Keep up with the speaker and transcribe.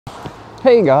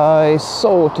Hey guys,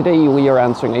 so today we are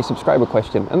answering a subscriber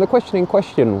question, and the question in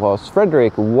question was,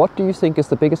 Frederick, what do you think is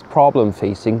the biggest problem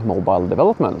facing mobile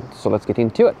development? So let's get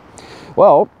into it.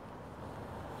 Well,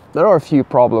 there are a few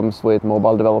problems with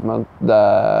mobile development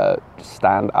that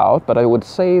stand out, but I would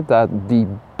say that the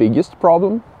biggest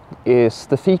problem is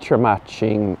the feature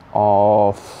matching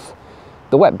of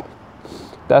the web.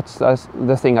 That's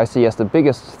the thing I see as the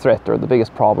biggest threat or the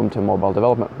biggest problem to mobile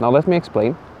development. Now let me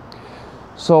explain.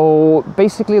 So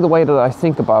basically the way that I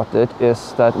think about it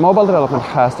is that mobile development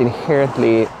has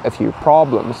inherently a few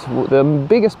problems. The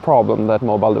biggest problem that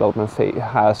mobile development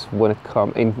has when it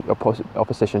comes in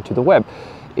opposition to the web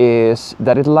is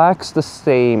that it lacks the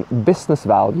same business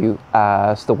value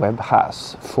as the web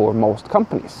has for most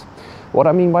companies. What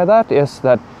I mean by that is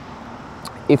that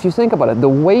if you think about it, the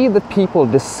way that people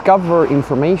discover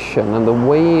information and the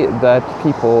way that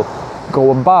people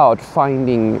go about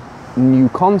finding new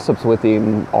concepts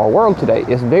within our world today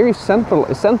is very central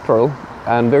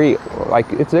and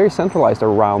it's very centralized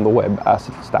around the web as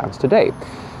it stands today.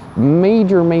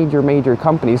 Major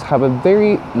companies have a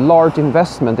very large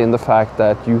investment in the fact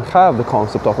that you have the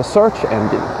concept of a search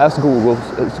engine, as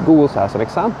Google's as an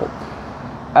example.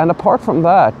 And apart from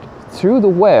that, through the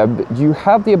web, you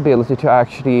have the ability to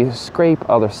actually scrape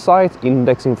other sites,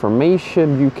 index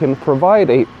information. You can provide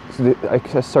a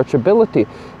searchability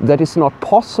that is not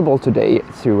possible today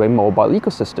through a mobile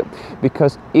ecosystem.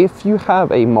 Because if you have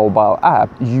a mobile app,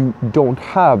 you don't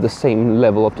have the same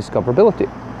level of discoverability.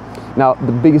 Now,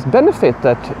 the biggest benefit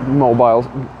that mobile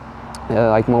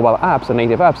apps and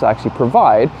native apps actually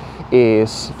provide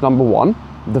is, number one,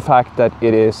 the fact that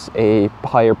it is a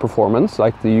higher performance.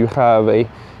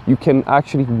 You can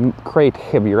actually create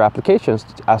heavier applications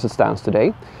as it stands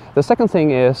today. The second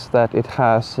thing is that it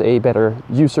has a better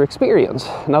user experience.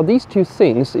 Now these two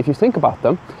things, if you think about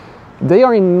them, they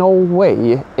are in no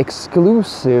way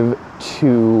exclusive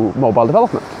to mobile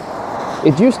development.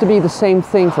 It used to be the same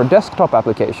thing for desktop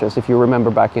applications, if you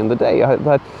remember back in the day,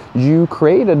 that you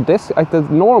created this, the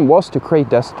norm was to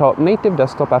create native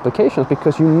desktop applications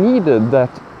because you needed the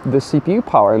CPU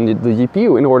power and the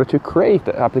GPU in order to create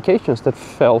applications that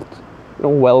felt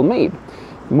well made.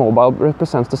 Mobile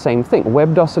represents the same thing.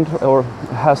 Web doesn't, or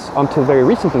has until very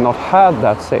recently not had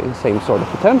that same sort of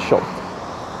potential.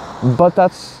 But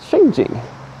that's changing.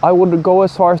 I would go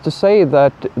as far as to say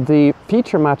that the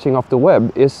feature matching of the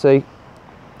web is a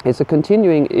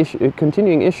continuing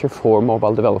issue for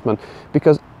mobile development,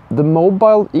 because the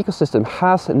mobile ecosystem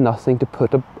has nothing to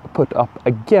put up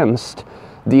against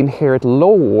the inherent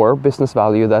lower business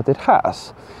value that it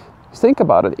has. Think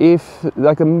about it. If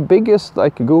the biggest,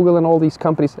 Google and all these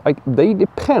companies, they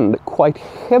depend quite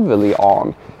heavily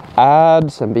on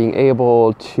ads and being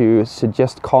able to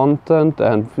suggest content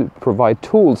and provide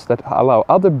tools that allow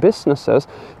other businesses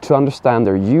to understand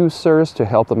their users, to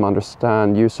help them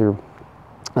understand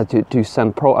to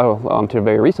send until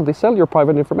very recently sell your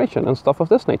private information and stuff of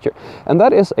this nature. And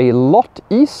that is a lot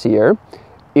easier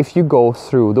if you go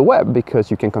through the web, because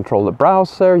you can control the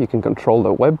browser, you can control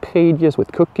the web pages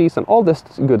with cookies and all this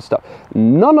good stuff.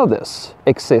 None of this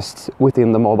exists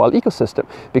within the mobile ecosystem,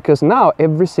 because now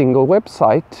every single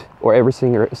website or every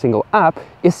single app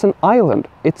is an island.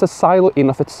 It's a silo in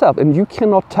of itself, and you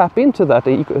cannot tap into that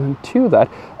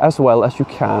as well as you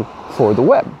can for the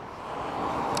web.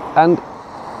 And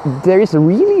there's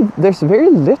very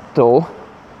little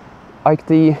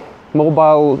the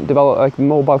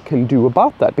mobile can do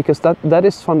about that, because that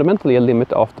is fundamentally a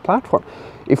limit of the platform.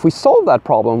 If we solve that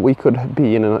problem, we could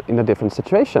be in a different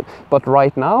situation. But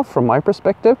right now, from my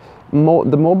perspective, the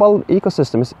mobile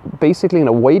ecosystem is basically in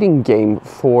a waiting game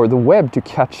for the web to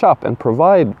catch up and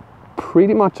provide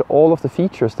pretty much all of the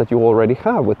features that you already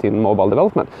have within mobile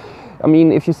development. I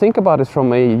mean, if you think about it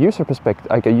from a user perspective,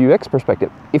 like a UX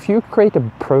perspective, if you create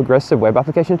a progressive web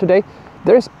application today,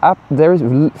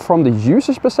 from the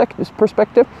user's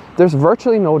perspective, there's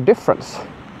virtually no difference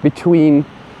between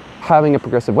having a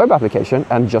progressive web application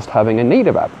and just having a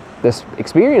native app. This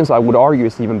experience, I would argue,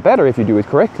 is even better if you do it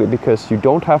correctly, because you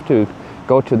don't have to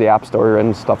go to the App Store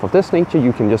and stuff of this nature.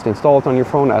 You can just install it on your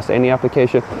phone as any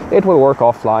application. It will work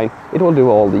offline. It will do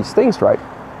all these things, right?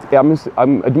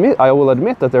 I will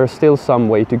admit that there's still some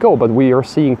way to go, but we are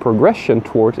seeing progression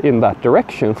in that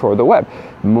direction for the web.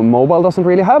 Mobile doesn't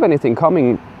really have anything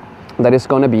coming that is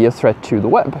going to be a threat to the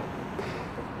web.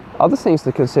 Other things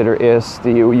to consider is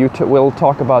we'll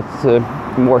talk about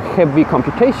more heavy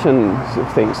computation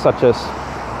things, such as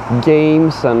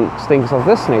games and things of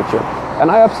this nature.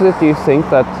 And I absolutely think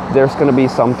that there's going to be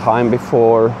some time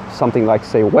before something like,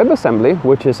 say, WebAssembly,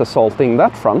 which is assaulting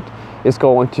that front, is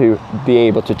going to be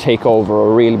able to take over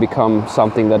or really become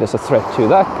something that is a threat to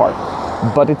that part.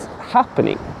 but it's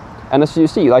happening. And as you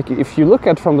see, like if you look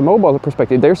at from the mobile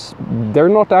perspective, they're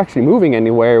not actually moving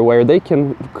anywhere where they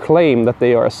can claim that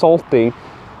they are assaulting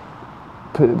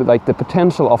like the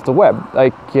potential of the web.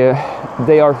 Like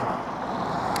they're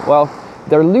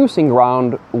losing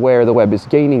ground where the web is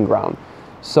gaining ground.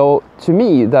 So to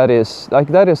me, that is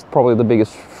probably the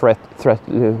biggest threat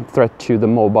to the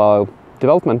mobile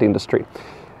development industry.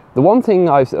 The one thing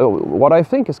what I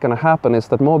think is going to happen is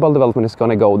that mobile development is going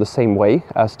to go the same way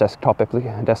as desktop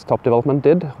development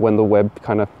did when the web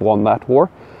kind of won that war,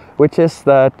 which is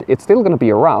that it's still going to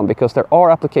be around because there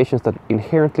are applications that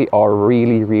inherently are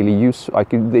really, really useful.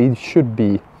 Like they should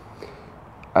be.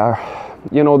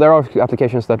 There are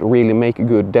applications that really make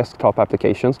good desktop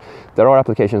applications. There are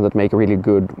applications that make really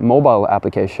good mobile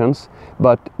applications,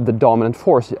 but the dominant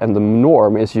force and the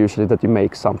norm is usually that you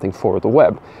make something for the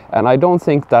web. And I don't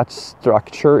think that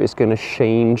structure is going to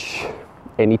change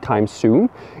anytime soon.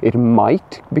 It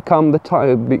might become the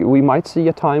time, we might see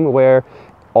a time where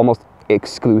almost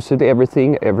exclusively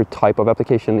every type of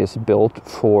application is built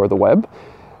for the web.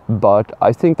 But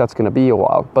I think that's going to be a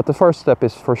while. But the first step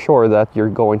is for sure that you're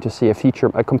going to see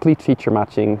a complete feature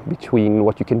matching between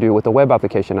what you can do with the web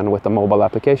application and with the mobile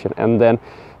application. And then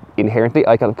inherently,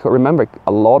 I can remember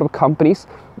a lot of companies,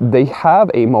 they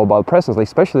have a mobile presence,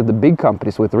 especially the big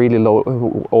companies with really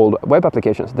old web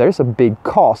applications. There's a big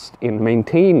cost in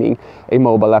maintaining a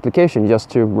mobile application just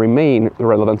to remain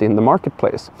relevant in the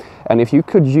marketplace. And if you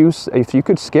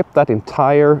could skip that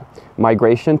entire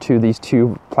migration to these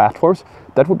two platforms,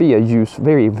 that would be a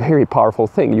very, very powerful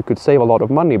thing. You could save a lot of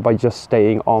money by just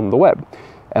staying on the web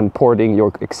and porting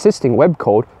your existing web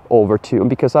code over to,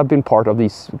 because I've been part of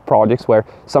these projects where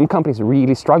some companies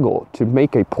really struggle to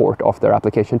make a port of their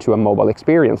application to a mobile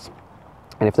experience.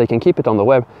 And if they can keep it on the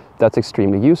web, that's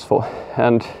extremely useful.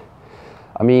 And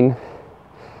I mean,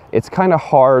 it's kind of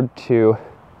hard to,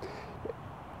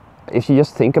 if you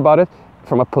just think about it,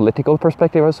 from a political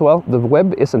perspective as well, the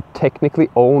web isn't technically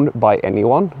owned by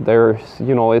anyone.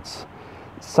 It's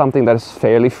something that is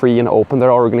fairly free and open. There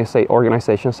are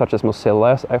organizations such as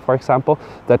Mozilla, for example,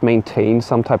 that maintain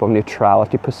some type of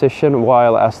neutrality position,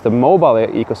 while as the mobile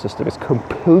ecosystem is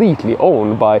completely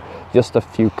owned by just a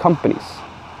few companies.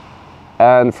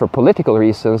 And for political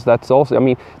reasons, that's also, I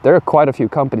mean, there are quite a few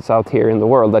companies out here in the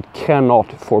world that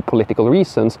cannot, for political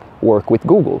reasons, work with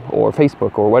Google or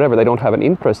Facebook or whatever. They don't have an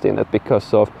interest in it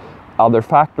because of other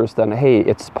factors than, hey,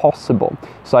 it's possible.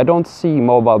 So I don't see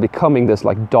mobile becoming this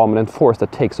like dominant force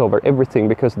that takes over everything,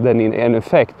 because then in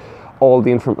effect, all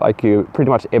the pretty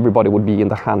much everybody would be in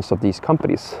the hands of these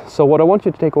companies. So what I want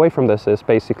you to take away from this is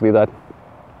basically that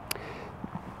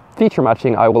feature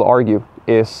matching, I will argue,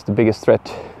 is the biggest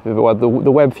threat.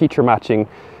 The web feature matching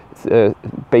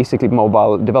basically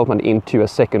mobile development into a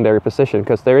secondary position,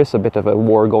 because there is a bit of a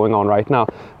war going on right now.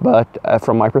 But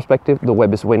from my perspective, the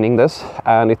web is winning this,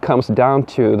 and it comes down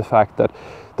to the fact that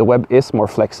the web is more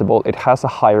flexible. It has a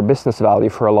higher business value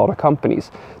for a lot of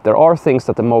companies. There are things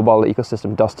that the mobile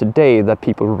ecosystem does today that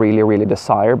people really, really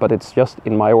desire, but it's just,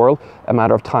 in my world, a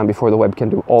matter of time before the web can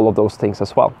do all of those things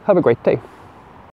as well. Have a great day.